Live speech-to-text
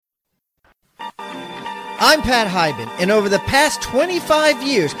I'm Pat Hiban, and over the past 25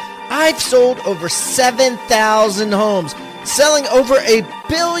 years, I've sold over 7,000 homes, selling over $1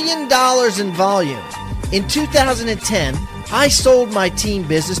 billion in volume. In 2010, I sold my team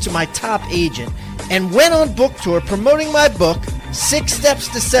business to my top agent and went on book tour promoting my book, 6 Steps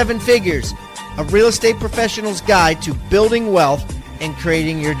to 7 Figures, a real estate professional's guide to building wealth and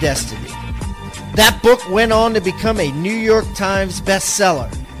creating your destiny. That book went on to become a New York Times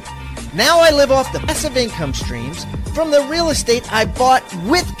bestseller. Now I live off the passive income streams from the real estate I bought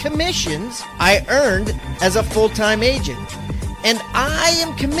with commissions I earned as a full-time agent. And I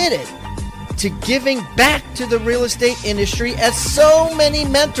am committed to giving back to the real estate industry as so many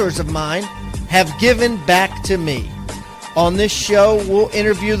mentors of mine have given back to me. On this show, we'll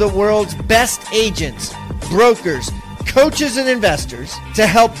interview the world's best agents, brokers, coaches, and investors to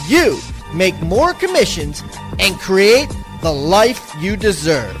help you make more commissions and create the life you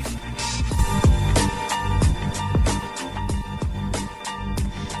deserve.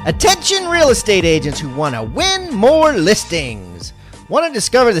 Attention real estate agents who want to win more listings. Want to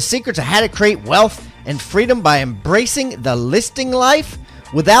discover the secrets of how to create wealth and freedom by embracing the listing life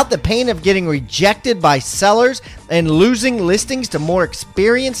without the pain of getting rejected by sellers and losing listings to more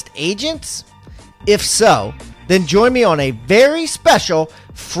experienced agents? If so, then join me on a very special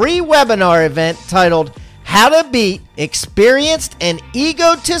free webinar event titled How to Beat Experienced and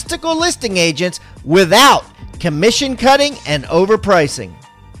Egotistical Listing Agents Without Commission Cutting and Overpricing.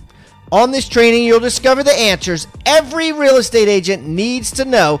 On this training, you'll discover the answers every real estate agent needs to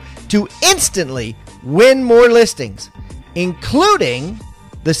know to instantly win more listings, including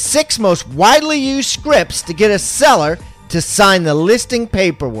the 6 most widely used scripts to get a seller to sign the listing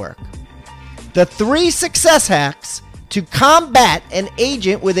paperwork, the 3 success hacks to combat an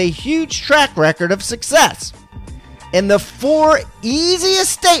agent with a huge track record of success, and the 4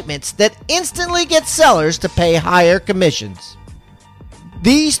 easiest statements that instantly get sellers to pay higher commissions.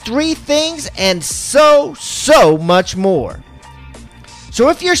 These 3 things and so much more. So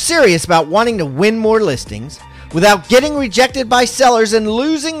if you're serious about wanting to win more listings without getting rejected by sellers and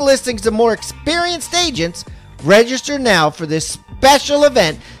losing listings to more experienced agents, register now for this special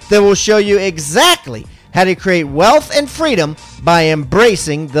event that will show you exactly how to create wealth and freedom by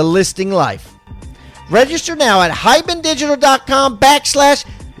embracing the listing life. Register now at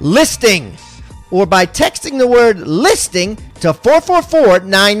hibandigital.com/listing or by texting the word listing to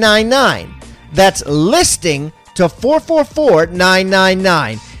 444-999. That's listing to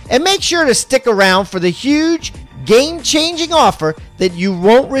 444-999. And make sure to stick around for the huge, game-changing offer that you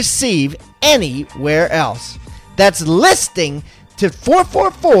won't receive anywhere else. That's listing to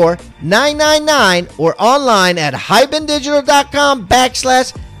 444-999 or online at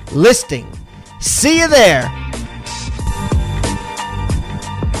hibandigital.com/listing. See you there.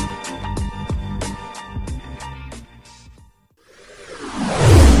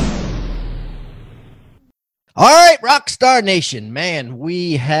 All right, Rockstar Nation, man,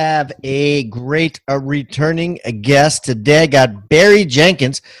 we have a great returning guest today. Got Barry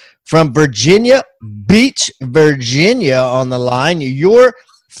Jenkins from Virginia Beach, Virginia on the line. Your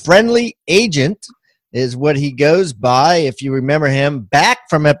friendly agent is what he goes by, if you remember him, back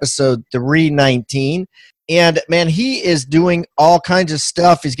from episode 319. And, man, he is doing all kinds of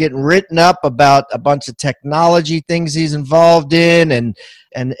stuff. He's getting written up about a bunch of technology things he's involved in and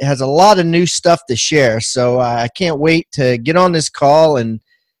has a lot of new stuff to share. So I can't wait to get on this call and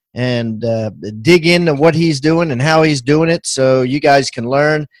dig into what he's doing and how he's doing it so you guys can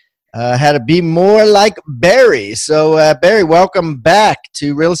learn how to be more like Barry. So, Barry, welcome back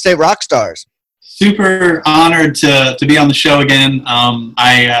to Real Estate Rockstars. Super honored to be on the show again.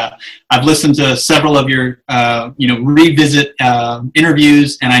 I've listened to several of your revisit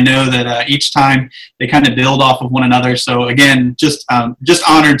interviews, and I know that each time they kind of build off of one another. So again, just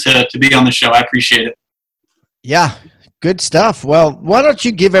honored to be on the show. I appreciate it. Yeah, good stuff. Well, why don't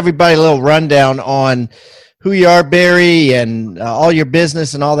you give everybody a little rundown on who you are, Barry, and all your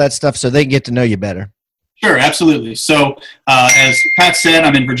business and all that stuff, so they can get to know you better. Sure, absolutely. So as Pat said,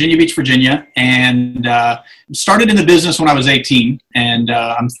 I'm in Virginia Beach, Virginia, and started in the business when I was 18, and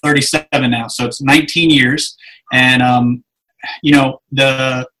I'm 37 now, so it's 19 years. And,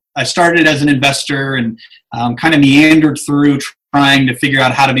 I started as an investor and kind of meandered through trying to figure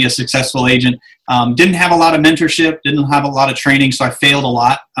out how to be a successful agent. Didn't have a lot of mentorship, didn't have a lot of training, so I failed a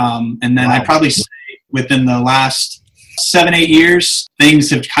lot. And then I'd probably say within the last 7-8 years, things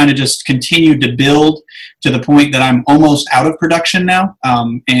have kind of just continued to build to the point that I'm almost out of production now.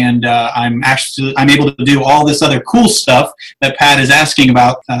 I'm able to do all this other cool stuff that Pat is asking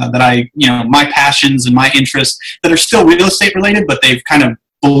about, my passions and my interests that are still real estate related, but they've kind of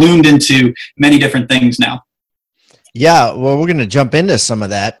ballooned into many different things now. Yeah, well, we're going to jump into some of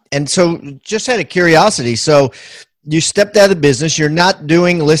that. And so just out of curiosity, so you stepped out of the business. You're not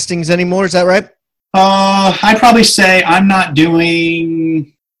doing listings anymore. Is that right? I'd probably say I'm not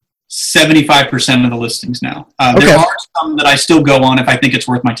doing 75% of the listings now. Okay. There are some that I still go on if I think it's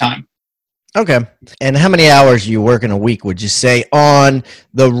worth my time. Okay. And how many hours do you work in a week, would you say, on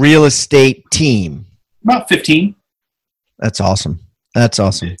the real estate team? About 15. That's awesome. That's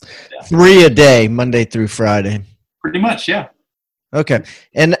awesome. Yeah. 3 a day, Monday through Friday. Pretty much, yeah. Okay.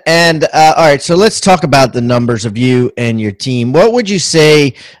 And all right, so let's talk about the numbers of you and your team. What would you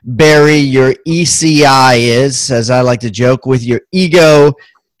say, Barry, your ECI is, as I like to joke, with your ego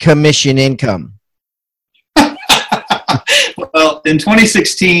commission income? Well, in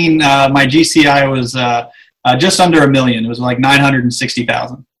 2016, my GCI was just under $1 million. It was like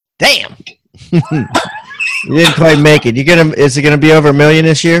 960,000. Damn. You didn't quite make it. Is it gonna be over $1 million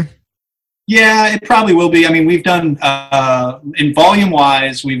this year? Yeah, it probably will be. I mean, we've done in volume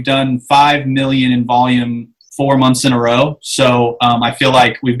wise, we've done 5 million in volume 4 months in a row. So I feel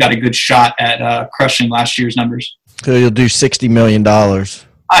like we've got a good shot at crushing last year's numbers. So you'll do $60 million.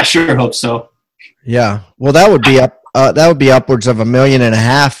 I sure hope so. Yeah. Well, that would be up. That would be upwards of $1.5 million,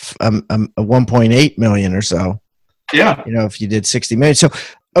 1.8 million or so. Yeah. You know, if you did 60 million. So,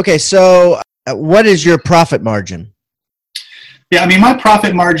 okay. So what is your profit margin? Yeah, I mean, my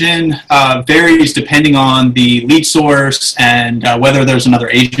profit margin varies depending on the lead source and whether there's another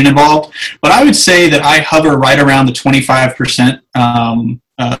agent involved. But I would say that I hover right around the 25%,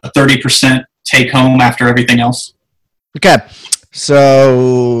 30% take home after everything else. Okay.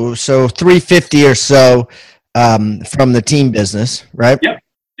 So 350 or so from the team business, right? Yep.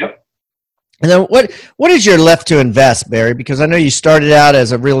 And then what is your left to invest, Barry? Because I know you started out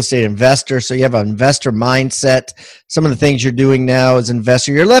as a real estate investor, so you have an investor mindset. Some of the things you're doing now as an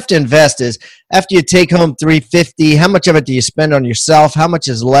investor, your left to invest is after you take home 350, how much of it do you spend on yourself? How much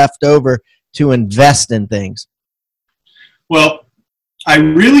is left over to invest in things? Well, I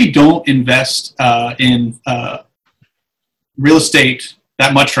really don't invest in real estate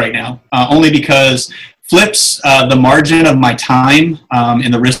that much right now, only because flips the margin of my time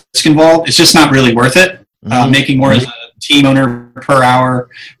and the risk involved. It's just not really worth it. Making more as a team owner per hour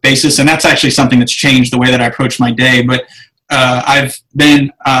basis, and that's actually something that's changed the way that I approach my day. But I've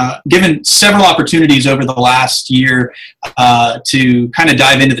been given several opportunities over the last year to kind of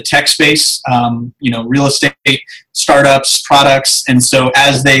dive into the tech space, real estate, startups, products. And so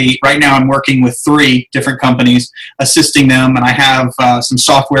right now I'm working with 3 different companies, assisting them. And I have some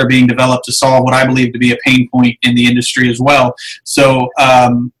software being developed to solve what I believe to be a pain point in the industry as well. So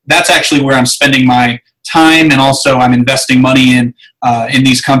that's actually where I'm spending my time, and also I'm investing money in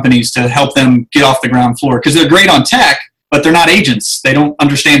these companies to help them get off the ground floor, because they're great on tech, but they're not agents. They don't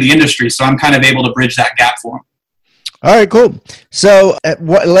understand the industry. So I'm kind of able to bridge that gap for them. All right, cool. So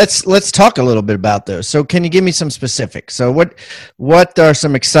let's talk a little bit about those. So can you give me some specifics? So what are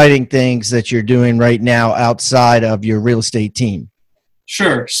some exciting things that you're doing right now outside of your real estate team?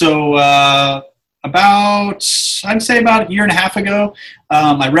 Sure. So I'd say about a year and a half ago,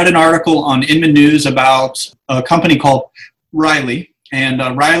 I read an article on Inman News about a company called Riley. And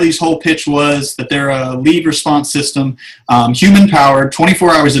Riley's whole pitch was that they're a lead response system, human-powered,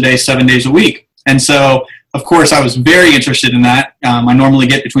 24 hours a day, 7 days a week. And so, of course, I was very interested in that. I normally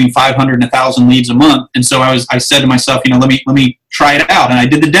get between 500 and 1,000 leads a month. And so I said to myself, let me try it out. And I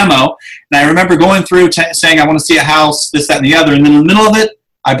did the demo. And I remember going through saying, I want to see a house, this, that, and the other. And then in the middle of it,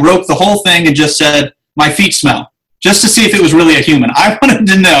 I broke the whole thing and just said, my feet smell, just to see if it was really a human. I wanted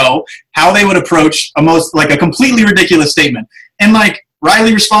to know how they would approach a completely ridiculous statement. And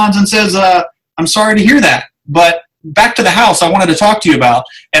Riley responds and says, I'm sorry to hear that, but back to the house I wanted to talk to you about.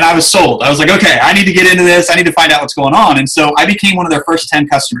 And I was sold. I was like, okay, I need to get into this. I need to find out what's going on. And so I became one of their first 10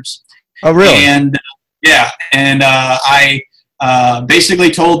 customers. Oh, really? And yeah. And I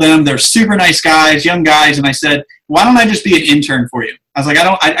basically told them they're super nice guys, young guys. And I said, why don't I just be an intern for you? I was like,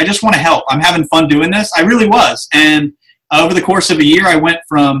 I just want to help. I'm having fun doing this. I really was. And over the course of a year, I went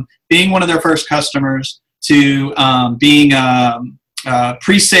from being one of their first customers to being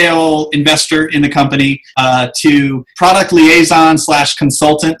pre-sale investor in the company, to product liaison /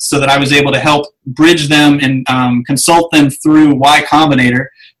 consultant, so that I was able to help bridge them and consult them through Y Combinator.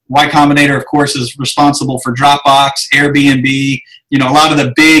 Y Combinator, of course, is responsible for Dropbox, Airbnb. A lot of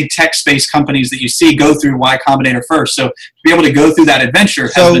the big tech space companies that you see go through Y Combinator first. So to be able to go through that adventure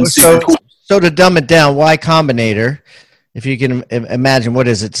has been super cool. So to dumb it down, Y Combinator, if you can imagine, what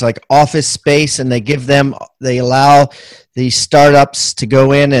is it? It's like office space, and they allow these startups to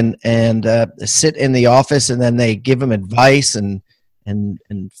go in and sit in the office, and then they give them advice and and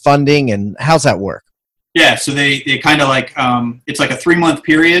funding, and how's that work? Yeah, so they kind of like, it's like a 3-month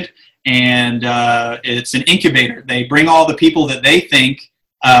period, and it's an incubator. They bring all the people that they think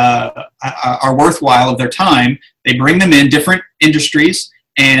are worthwhile of their time. They bring them in different industries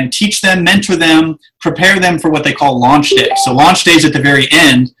and teach them, mentor them, prepare them for what they call launch day. So launch day is at the very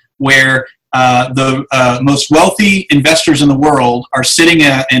end, where the most wealthy investors in the world are sitting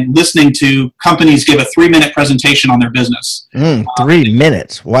and listening to companies give a 3-minute presentation on their business. 3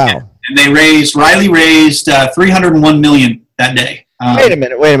 minutes. Wow. And Riley raised $301 million that day. Wait a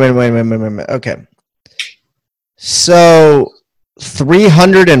minute. Okay. So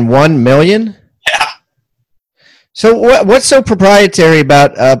 301 million? Yeah. So what's so proprietary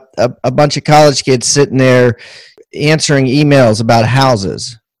about a bunch of college kids sitting there answering emails about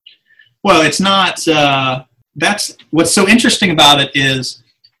houses? Well, it's not. That's what's so interesting about it is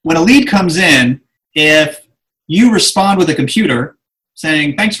when a lead comes in, if you respond with a computer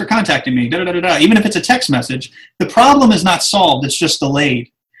saying, thanks for contacting me, even if it's a text message, the problem is not solved. It's just delayed.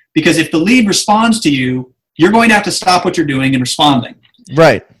 Because if the lead responds to you, you're going to have to stop what you're doing and responding.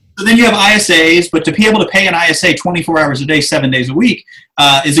 Right. So then you have ISAs, but to be able to pay an ISA 24 hours a day, 7 days a week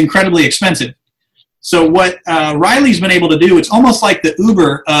is incredibly expensive. So what Riley's been able to do, it's almost like the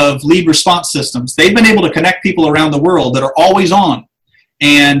Uber of lead response systems. They've been able to connect people around the world that are always on.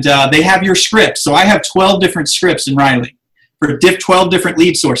 And they have your scripts. So I have 12 different scripts in Riley for 12 different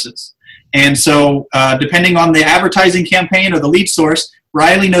lead sources. And so depending on the advertising campaign or the lead source,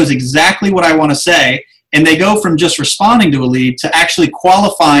 Riley knows exactly what I want to say. And they go from just responding to a lead to actually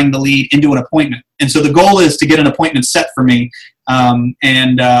qualifying the lead into an appointment. And so the goal is to get an appointment set for me. And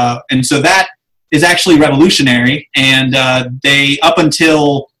so that is actually revolutionary. And they, up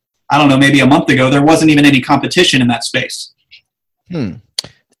until, I don't know, maybe a month ago, there wasn't even any competition in that space.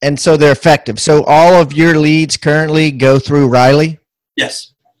 And so they're effective. So all of your leads currently go through Riley?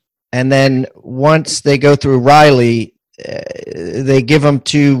 Yes. And then once they go through Riley, they give them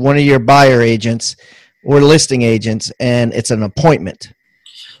to one of your buyer agents or listing agents, and it's an appointment.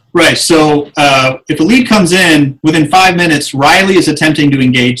 Right. So if a lead comes in, within 5 minutes, Riley is attempting to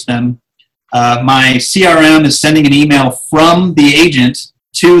engage them. My CRM is sending an email from the agent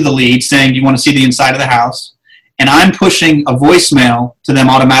to the lead saying, do you want to see the inside of the house? And I'm pushing a voicemail to them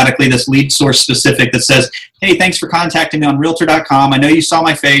automatically, this lead source specific, that says, hey, thanks for contacting me on Realtor.com. I know you saw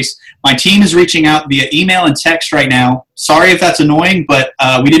my face. My team is reaching out via email and text right now. Sorry if that's annoying, but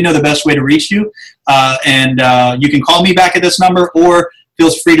we didn't know the best way to reach you. And you can call me back at this number, or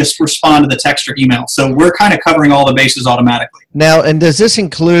feel free to respond to the text or email. So we're kind of covering all the bases automatically. Now, and does this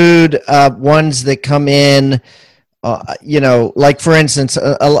include ones that come in, like for instance,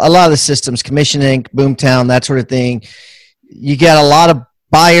 a lot of the systems, Commission Inc., Boomtown, that sort of thing, you get a lot of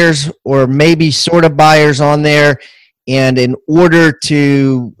buyers or maybe sort of buyers on there, and in order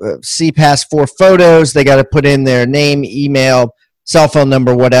to see past 4 photos, they got to put in their name, email, cell phone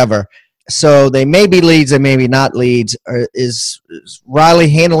number, whatever. So they may be leads, they may be not leads. Is Riley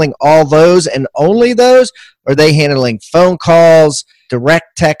handling all those and only those? Or are they handling phone calls,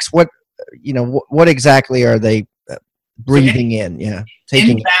 direct text? What exactly are they breathing in? Yeah,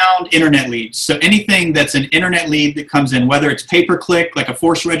 taking inbound internet leads. So anything that's an internet lead that comes in, whether it's pay-per-click, like a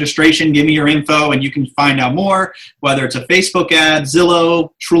forced registration, give me your info and you can find out more, whether it's a Facebook ad, Zillow,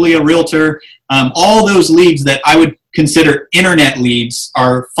 Trulia Realtor, all those leads that I would consider internet leads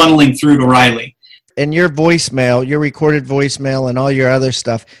are funneling through to Riley. And your voicemail, your recorded voicemail and all your other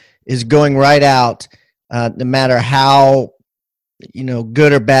stuff is going right out, no matter how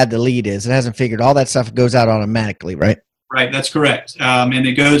good or bad the lead is. It hasn't figured. All that stuff goes out automatically, right? Right, that's correct. And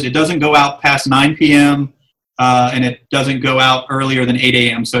it doesn't go out past 9 p.m. And it doesn't go out earlier than 8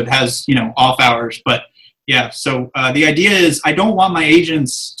 a.m. So it has, off hours. But yeah, so the idea is I don't want my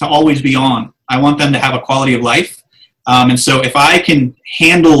agents to always be on. I want them to have a quality of life. And so if I can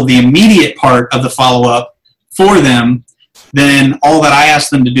handle the immediate part of the follow-up for them, then all that I ask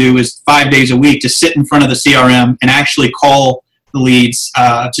them to do is 5 days a week to sit in front of the CRM and actually call the leads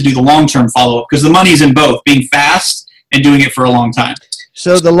to do the long-term follow-up, because the money's in both, being fast and doing it for a long time.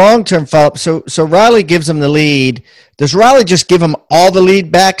 So the long-term follow-up, so Riley gives them the lead. Does Riley just give them all the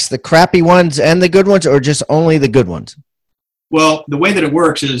lead backs, the crappy ones and the good ones, or just only the good ones? Well, the way that it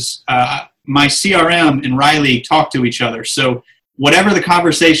works is my CRM and Riley talk to each other. So whatever the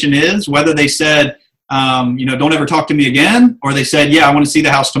conversation is, whether they said, don't ever talk to me again, or they said, yeah, I want to see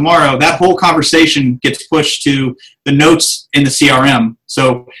the house tomorrow, that whole conversation gets pushed to the notes in the CRM.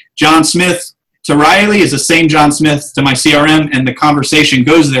 So John Smith to Riley is the same John Smith to my CRM, and the conversation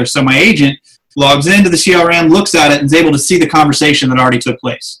goes there. So my agent logs into the CRM, looks at it, and is able to see the conversation that already took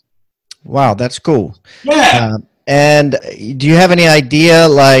place. Wow, that's cool. Yeah. And do you have any idea,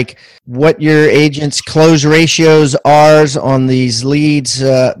 like, what your agent's close ratios are on these leads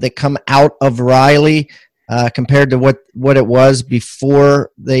that come out of Riley compared to what it was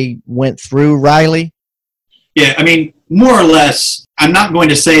before they went through Riley? Yeah, I mean, more or less, I'm not going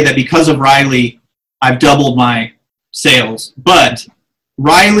to say that because of Riley, I've doubled my sales, but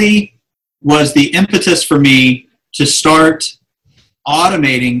Riley was the impetus for me to start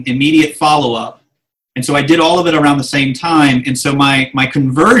automating immediate follow-up. And so I did all of it around the same time. And so my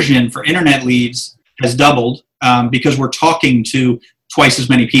conversion for internet leads has doubled because we're talking to twice as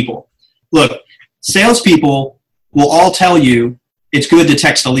many people. Look, salespeople will all tell you it's good to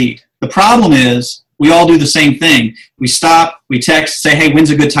text a lead. The problem is we all do the same thing. We stop, we text, say, hey,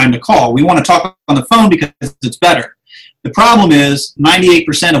 when's a good time to call? We want to talk on the phone because it's better. The problem is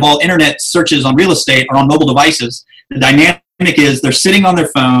 98% of all internet searches on real estate are on mobile devices. The dynamic is they're sitting on their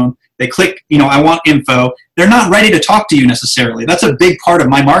phone. They click, I want info. They're not ready to talk to you necessarily. That's a big part of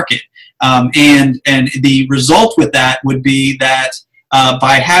my market. And the result with that would be that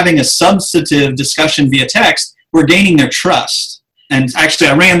by having a substantive discussion via text, we're gaining their trust. And actually,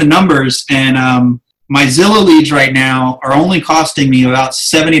 I ran the numbers, and my Zillow leads right now are only costing me about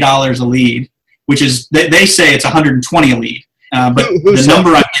 $70 a lead, which is, they say it's $120 a lead. But the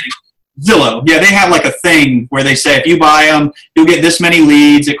number I'm getting, Zillow, yeah, they have like a thing where they say if you buy them, you'll get this many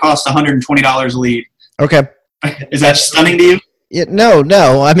leads. It costs $120 a lead. Okay. Is that stunning to you? Yeah,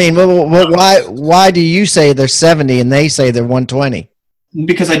 no. I mean, why do you say they're 70 and they say they're 120?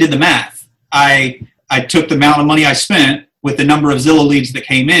 Because I did the math. I took the amount of money I spent with the number of Zillow leads that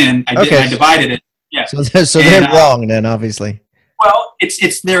came in. I divided it. Yeah. So they're wrong then, obviously. Well,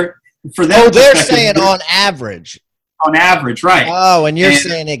 it's their for them. Oh, they're saying on average. On average, right? Oh, and you're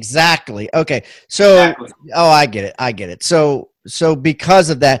saying exactly. Okay, so exactly. Oh, I get it. So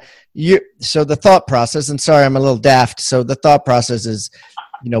because of that, so the thought process. And sorry, I'm a little daft. So the thought process is,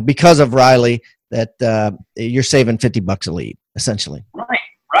 because of Riley, that you're saving $50 a lead, essentially.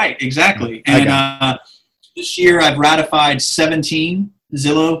 Right, exactly. And this year I've ratified 17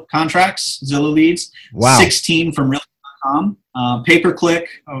 Zillow contracts, Zillow leads. Wow. 16 from Realtor.com. Pay-per-click,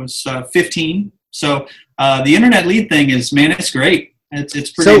 I was 15. So the internet lead thing is, man, it's great.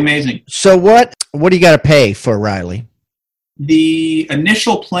 It's pretty amazing. So what do you got to pay for Riley? The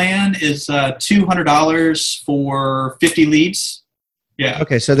initial plan is $200 for 50 leads. Yeah.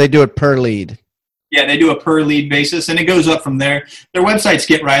 Okay, so they do it per lead. Yeah, they do a per lead basis, and it goes up from there. Their website's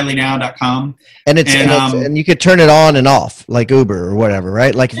getrileynow.com. And you could turn it on and off like Uber or whatever,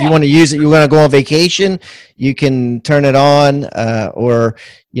 right? Like if you want to use it, you want to go on vacation, you can turn it on, or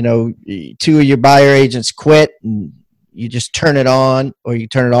two of your buyer agents quit and you just turn it on, or you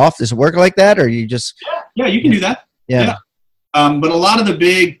turn it off. Does it work like that, or you just? Yeah, you can do that. Yeah. But a lot of the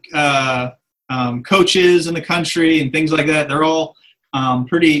big coaches in the country and things like that, they're all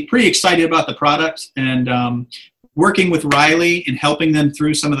pretty excited about the product, and working with Riley and helping them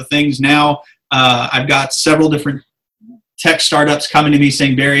through some of the things. Now I've got several different tech startups coming to me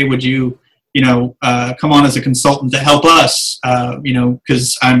saying, Barry, would you come on as a consultant to help us,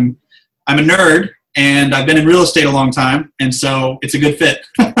 because I'm a nerd and I've been in real estate a long time, and so it's a good fit.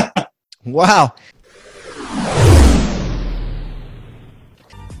 Wow.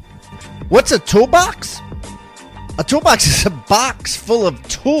 What's a toolbox? A toolbox is a box full of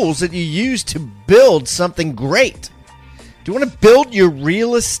tools that you use to build something great. Do you want to build your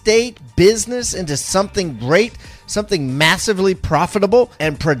real estate business into something great, something massively profitable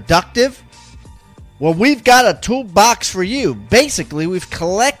and productive? Well, we've got a toolbox for you. Basically, we've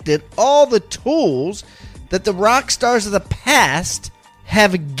collected all the tools that the rock stars of the past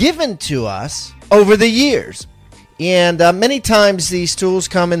have given to us over the years. And many times these tools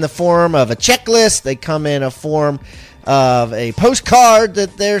come in the form of a checklist. They come in a form of a postcard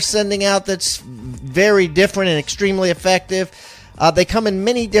that they're sending out that's very different and extremely effective. They come in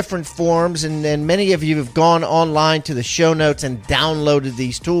many different forms, and many of you have gone online to the show notes and downloaded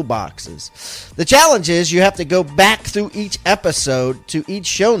these toolboxes. The challenge is you have to go back through each episode to each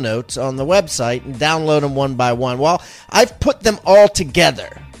show notes on the website and download them one by one. Well, I've put them all together,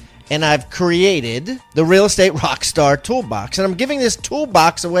 and I've created the Real Estate Rockstar Toolbox. And I'm giving this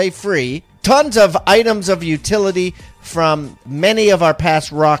toolbox away free. Tons of items of utility from many of our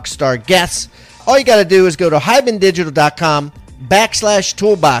past Rockstar guests. All you got to do is go to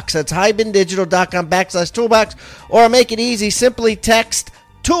hibandigital.com/toolbox. That's hibandigital.com/toolbox. Or make it easy, simply text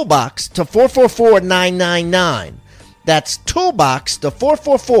toolbox to 444-999. That's toolbox to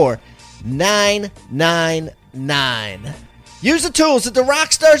 444-999. Use the tools that the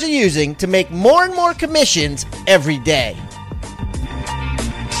rock stars are using to make more and more commissions every day.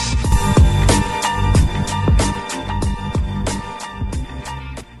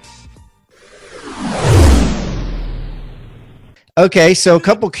 Okay, so a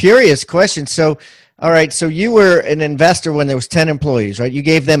couple curious questions. So, all right, so you were an investor when there was 10 employees, right? You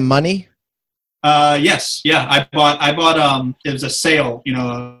gave them money? Yes. Yeah. I bought, it was a sale,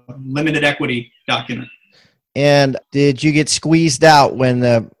 a limited equity document. And did you get squeezed out when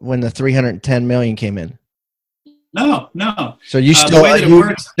the 310 million came in? No, no. So you The still way that it you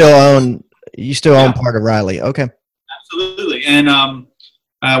works, still own yeah, part of Riley. Okay. absolutely. And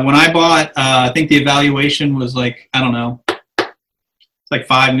when I bought, I think the evaluation was like, I don't know, it's like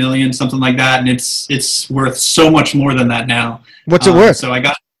 5 million, something like that, and it's worth so much more than that now. What's it worth? So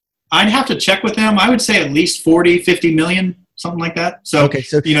I'd have to check with them. I would say at least 40, 50 million, something like that. So Okay,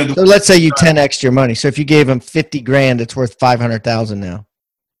 so so let's say you 10x your money. So if you gave them 50 grand, it's worth 500,000 now.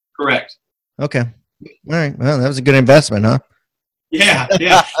 correct. Okay. All right. Well, that was a good investment, huh? Yeah,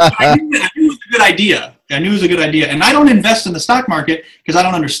 yeah. I knew it was a good idea. I knew it was a good idea. And I don't invest in the stock market because I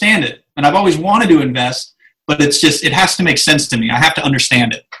don't understand it. And I've always wanted to invest, but it has to make sense to me. I have to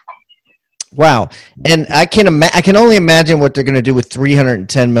understand it. Wow. And I can only imagine what they're going to do with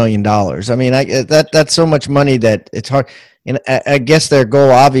 $310 million. I mean, that's so much money that it's hard. And I guess their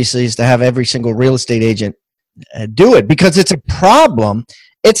goal obviously is to have every single real estate agent do it because it's a problem.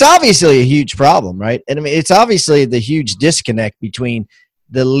 It's obviously a huge problem, right? And I mean, it's obviously the huge disconnect between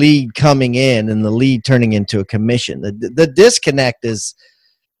the lead coming in and the lead turning into a commission. The disconnect is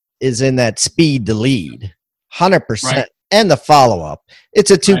in that speed to lead, 100%, Right. and the follow up. It's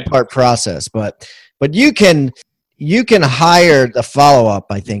a two-part process, but you can hire the follow up.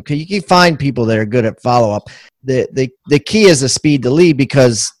 I think you can find people that are good at follow up. The key is the speed to lead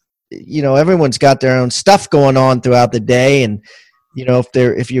because everyone's got their own stuff going on throughout the day and.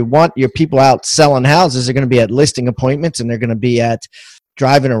 If you want your people out selling houses, they're going to be at listing appointments and they're going to be at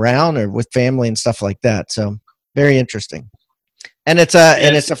driving around or with family and stuff like that. So very interesting. And it's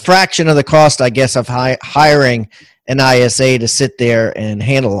a fraction of the cost, I guess, of hiring an ISA to sit there and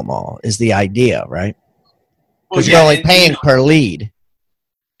handle them all is the idea, right? Because you're only paying per lead.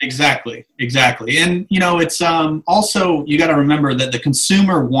 Exactly. And, it's also, you got to remember that the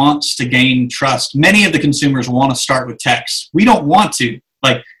consumer wants to gain trust. Many of the consumers want to start with text. We don't want to.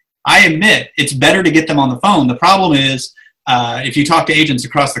 Like, I admit it's better to get them on the phone. The problem is, if you talk to agents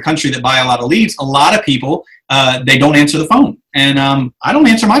across the country that buy a lot of leads, a lot of people, they don't answer the phone. And I don't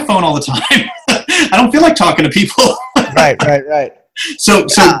answer my phone all the time. I don't feel like talking to people. Right. So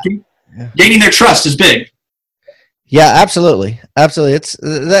gaining their trust is big. Yeah, absolutely.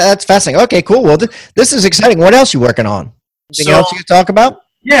 That's fascinating. Okay, cool. Well, this is exciting. What else are you working on? Anything else you can talk about?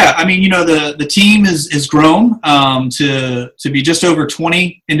 Yeah, I mean, the team is grown to be just over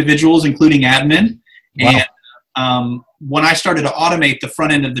 20 individuals, including admin. Wow. And when I started to automate the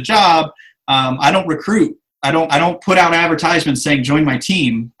front end of the job, I don't recruit. I don't put out advertisements saying join my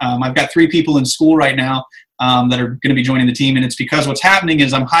team. I've got 3 people in school right now that are going to be joining the team, and it's because what's happening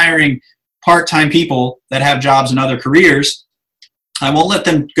is I'm hiring part-time people that have jobs in other careers. I won't let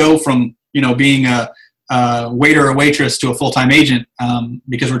them go from, being a waiter or waitress to a full-time agent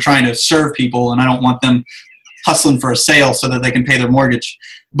because we're trying to serve people and I don't want them hustling for a sale so that they can pay their mortgage.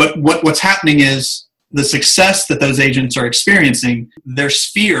 But what's happening is the success that those agents are experiencing, their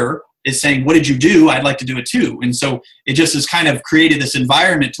sphere is saying, what did you do? I'd like to do it too. And so it just has kind of created this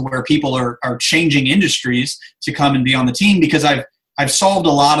environment to where people are changing industries to come and be on the team because I've solved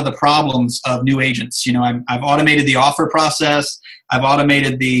a lot of the problems of new agents. I've automated the offer process. I've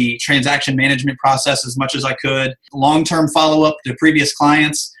automated the transaction management process as much as I could. Long-term follow-up to previous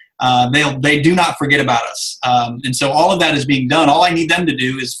clients. They do not forget about us. And so all of that is being done. All I need them to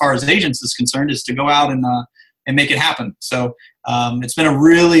do, as far as agents is concerned, is to go out and make it happen. So it's been a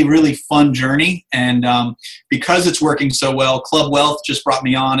really, really fun journey. And because it's working so well, Club Wealth just brought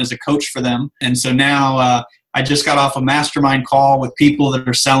me on as a coach for them. And so now I just got off a mastermind call with people that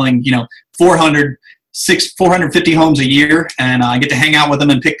are selling, 450 homes a year, and I get to hang out with them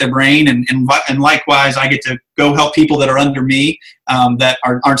and pick their brain. And likewise, I get to go help people that are under me that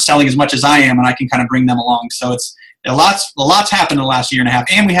aren't selling as much as I am, and I can kind of bring them along. So it's a lot's happened in the last year and a half,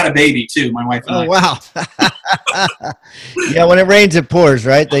 and we had a baby too, my wife and I. Oh wow! Yeah, when it rains, it pours,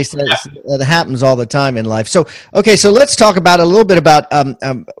 right? They say that happens all the time in life. So let's talk about a little bit about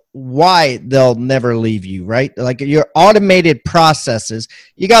why they'll never leave you, right? Like your automated processes.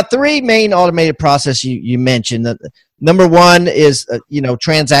 You got 3 main automated processes you mentioned. Number 1 is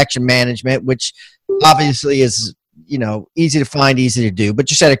transaction management, which obviously is easy to find, easy to do. But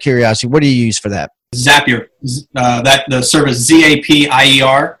just out of curiosity, what do you use for that? Zapier, the service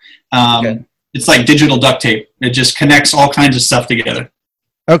Zapier. Okay. It's like digital duct tape. It just connects all kinds of stuff together.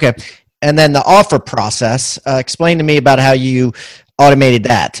 Okay. And then the offer process. Explain to me about how you automated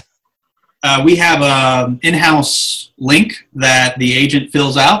that. we have an in-house link that the agent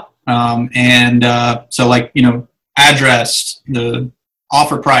fills out. So like, address, the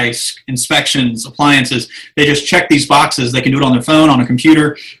offer price, inspections, appliances, they just check these boxes. They can do it on their phone, on a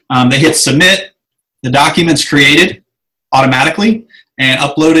computer. They hit submit. The document's created automatically and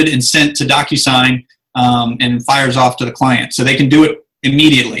uploaded and sent to DocuSign and fires off to the client. So they can do it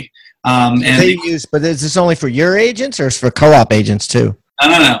immediately. But is this only for your agents or is it for co-op agents too?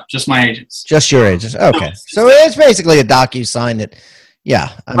 No, just my agents. Just your agents. Okay. So it's basically a DocuSign that,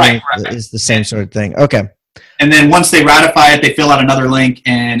 right. It's the same sort of thing. Okay. And then once they ratify it, they fill out another link,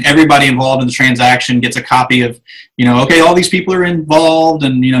 and everybody involved in the transaction gets a copy of, okay, all these people are involved,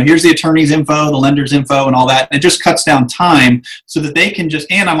 and, here's the attorney's info, the lender's info, and all that. And it just cuts down time so that they can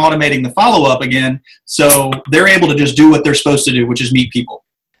and I'm automating the follow-up again, so they're able to just do what they're supposed to do, which is meet people.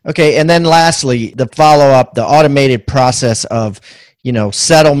 Okay, and then lastly, the follow-up, the automated process of,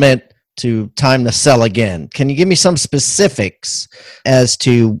 settlement to time to sell again. Can you give me some specifics as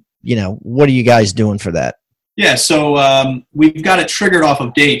to, what are you guys doing for that? Yeah, so we've got it triggered off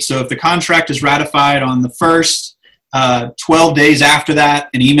of date. So if the contract is ratified on the first, 12 days after that,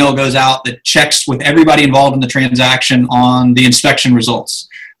 an email goes out that checks with everybody involved in the transaction on the inspection results.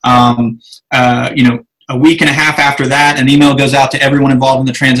 A week and a half after that, an email goes out to everyone involved in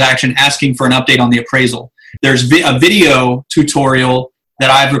the transaction asking for an update on the appraisal. There's a video tutorial that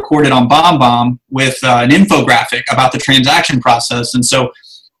I've recorded on BombBomb with an infographic about the transaction process. And so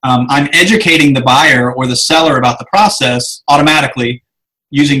I'm educating the buyer or the seller about the process automatically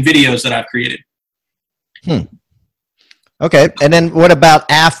using videos that I've created. Okay. And then what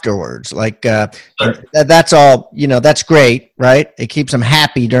about afterwards? Like, that's all, that's great, right? It keeps them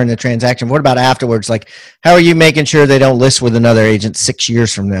happy during the transaction. What about afterwards? Like, how are you making sure they don't list with another agent 6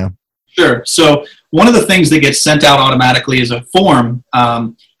 years from now? Sure. So one of the things that gets sent out automatically is a form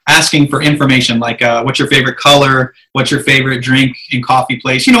asking for information like what's your favorite color, what's your favorite drink and coffee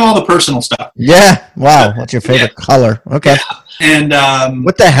place, all the personal stuff. Yeah. Wow. What's your favorite color? Okay. Yeah. And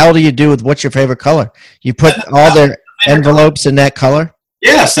what the hell do you do with what's your favorite color? You put all their envelopes in that color?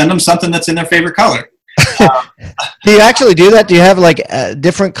 Yeah. Send them something that's in their favorite color. Do you actually do that? Do you have like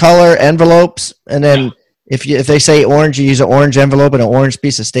different color envelopes? And then if they say orange, you use an orange envelope and an orange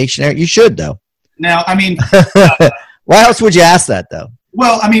piece of stationery? You should, though. Now, why else would you ask that, though?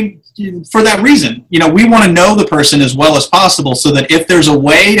 Well, for that reason, we want to know the person as well as possible so that if there's a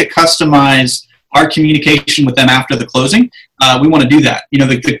way to customize our communication with them after the closing, we want to do that.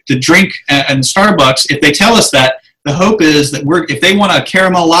 The drink and Starbucks, if they tell us that, the hope is that if they want a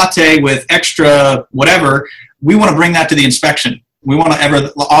caramel latte with extra whatever, we want to bring that to the inspection. We want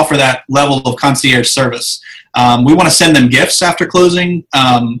to offer that level of concierge service. We want to send them gifts after closing,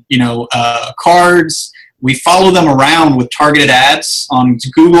 cards. We follow them around with targeted ads on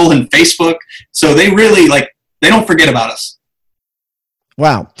Google and Facebook. So they really they don't forget about us.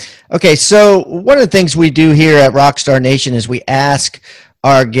 Wow. Okay. So one of the things we do here at Rockstar Nation is we ask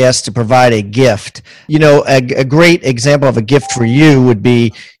our guests to provide a gift. A great example of a gift for you would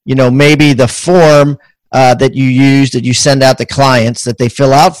be, maybe the form that you send out to clients that they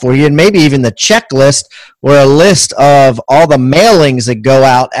fill out for you, and maybe even the checklist or a list of all the mailings that go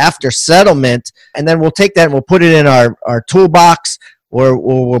out after settlement. And then we'll take that and we'll put it in our toolbox, or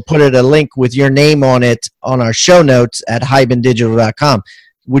we'll put a link with your name on it on our show notes at hibandigital.com.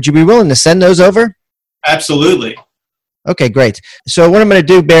 Would you be willing to send those over? Absolutely. Okay, great. So what I'm going to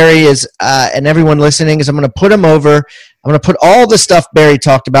do, Barry, is, and everyone listening, is I'm going to put them over. I'm going to put all the stuff Barry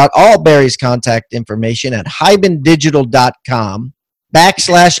talked about, all Barry's contact information at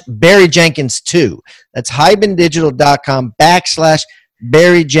hibandigital.com/Barry Jenkins 2. That's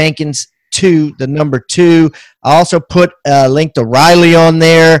hibandigital.com/Barry Jenkins 2, the number 2. I'll also put a link to Riley on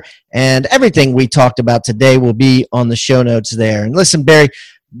there, and everything we talked about today will be on the show notes there. And listen, Barry,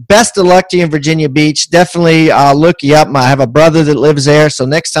 best of luck to you in Virginia Beach. Definitely look you up. I have a brother that lives there, so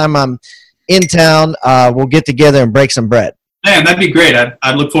next time I'm in town, we'll get together and break some bread. Man, that'd be great.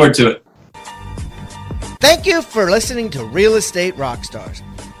 I'd look forward to it. Thank you for listening to Real Estate Rockstars.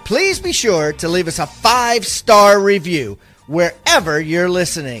 Please be sure to leave us a 5-star review wherever you're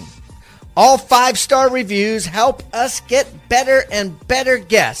listening. All 5-star reviews help us get better and better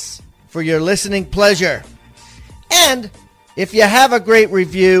guests for your listening pleasure. And if you have a great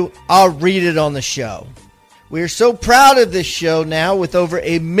review, I'll read it on the show. We are so proud of this show now with over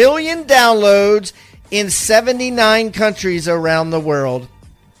 1 million downloads in 79 countries around the world.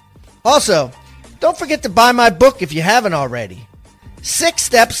 Also, don't forget to buy my book if you haven't already. 6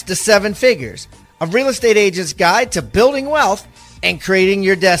 Steps to 7 Figures, a real estate agent's guide to building wealth and creating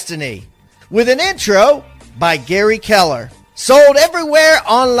your destiny. With an intro by Gary Keller. Sold everywhere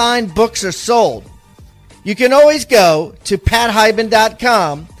online books are sold. You can always go to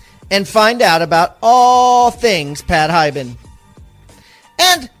pathiban.com and find out about all things Pat Hiban.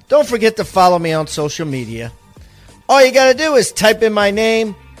 And don't forget to follow me on social media. All you got to do is type in my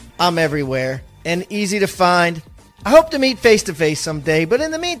name. I'm everywhere and easy to find. I hope to meet face to face someday, but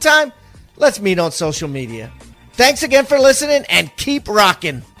in the meantime, let's meet on social media. Thanks again for listening and keep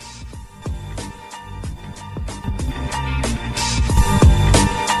rocking.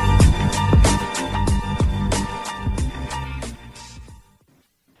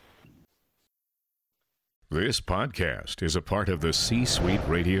 This podcast is a part of the C-Suite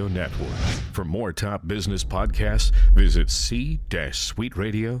Radio Network. For more top business podcasts, visit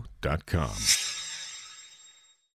c-suiteradio.com.